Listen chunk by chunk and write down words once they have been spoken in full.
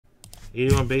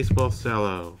81 baseball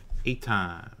cello. 8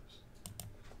 times.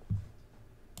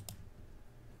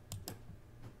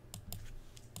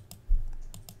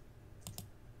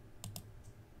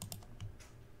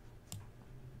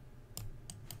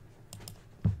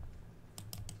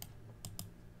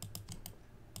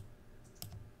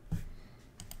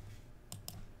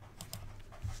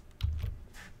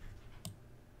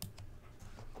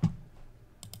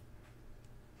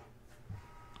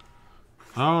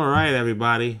 All right,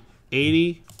 everybody.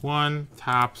 81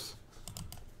 Topps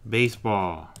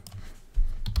baseball.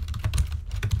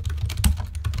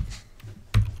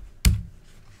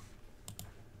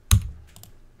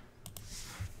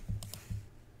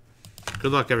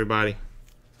 Good luck, everybody,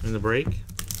 in the break.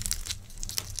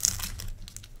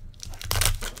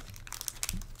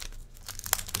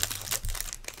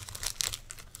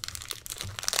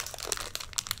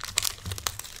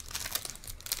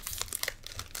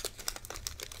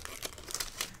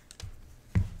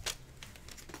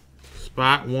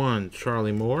 Spot 1,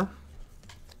 Charlie Moore.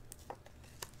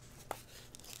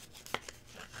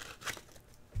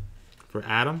 For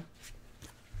Adam.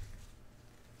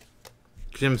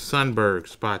 Jim Sundberg,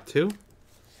 spot 2.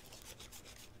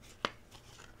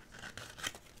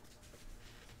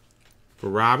 For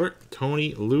Robert,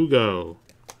 Tony Lugo.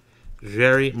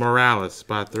 Jerry Morales,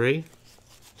 spot 3.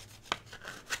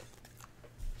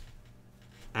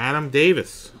 Adam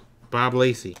Davis, Bob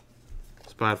Lacey,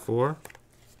 spot 4.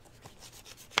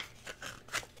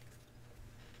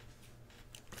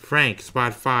 Frank,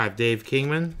 spot 5, Dave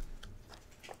Kingman.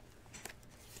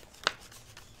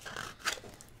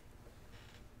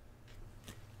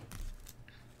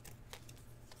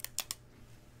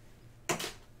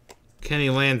 Kenny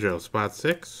Landreau, spot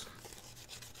 6.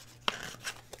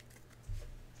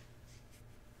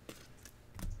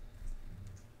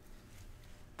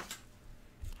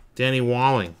 Danny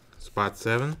Walling, spot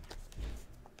 7.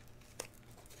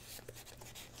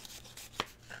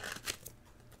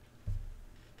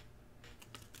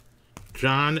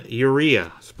 John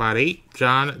Urea, spot 8.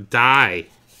 John Dye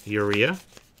Urea.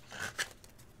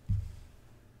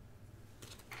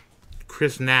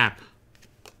 Chris Knapp,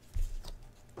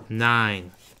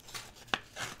 9.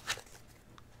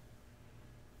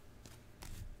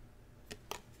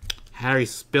 Harry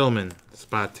Spillman,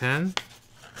 spot 10.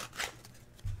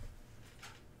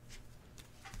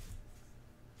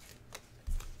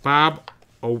 Bob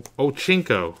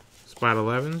Ochinko, spot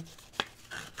 11.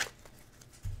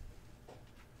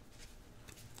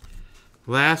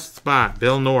 Last spot,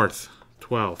 Bill North,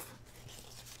 12.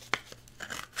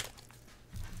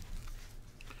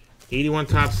 81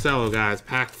 Topps Cello, guys,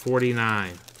 pack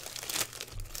 49.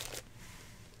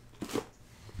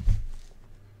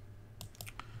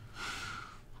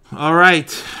 All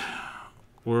right,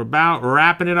 we're about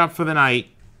wrapping it up for the night.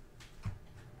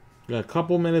 Got a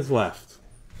couple minutes left.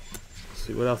 Let's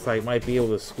see what else I might be able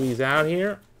to squeeze out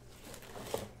here.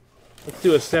 Let's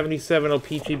do a 77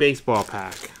 O-Pee-Chee baseball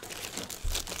pack.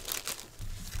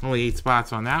 Only 8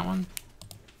 spots on that one.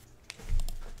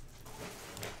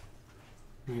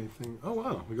 Anything? Oh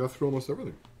wow, we got through almost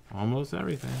everything. Almost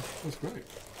everything. That's great.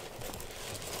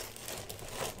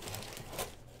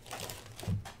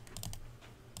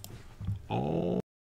 All